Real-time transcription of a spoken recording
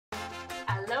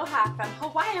Aloha from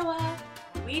Hawaii.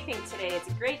 We think today is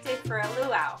a great day for a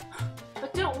luau.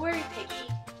 But don't worry,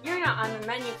 Piggy, you're not on the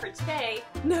menu for today.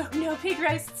 No pig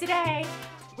roast today.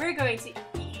 We're going to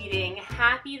be eating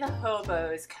Happy the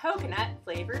Hobo's coconut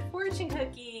flavored fortune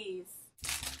cookies.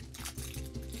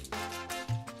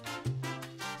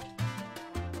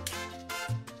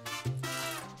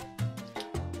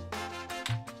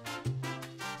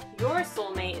 Your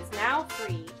soulmate is now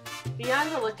free. Be on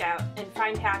the lookout and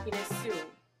find happiness soon.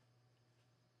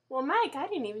 Well, Mike, I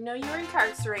didn't even know you were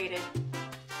incarcerated.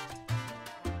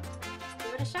 Let's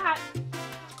give it a shot.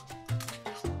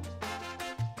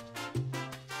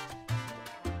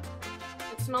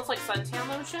 It smells like suntan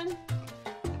lotion.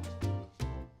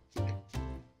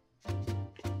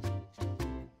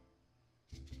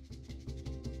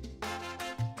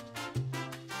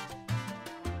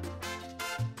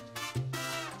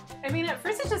 I mean, at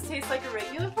first it just tastes like a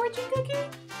regular fortune cookie.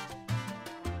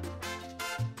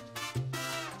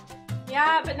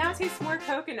 Yeah, but now it tastes more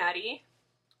coconutty.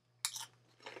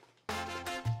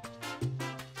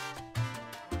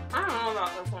 I don't know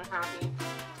about this one, Happy.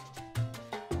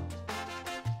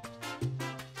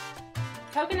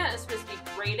 Coconut is supposed to be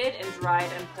grated and dried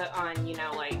and put on, you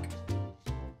know, like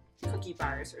cookie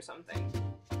bars or something.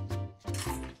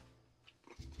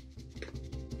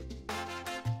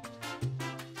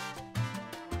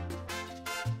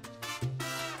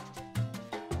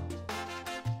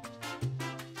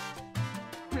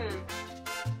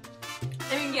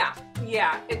 I mean,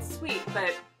 yeah, it's sweet,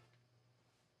 but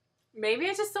maybe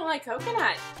I just don't like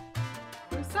coconut.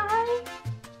 I'm sorry.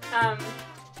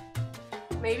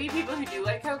 Maybe people who do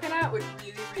like coconut would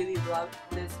really love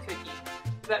this cookie.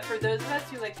 But for those of us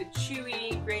who like the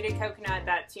chewy, grated coconut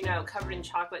that's, you know, covered in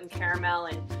chocolate and caramel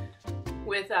and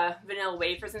with vanilla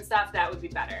wafers and stuff, that would be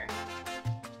better.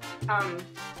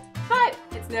 But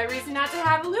it's no reason not to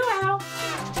have a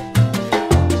luau.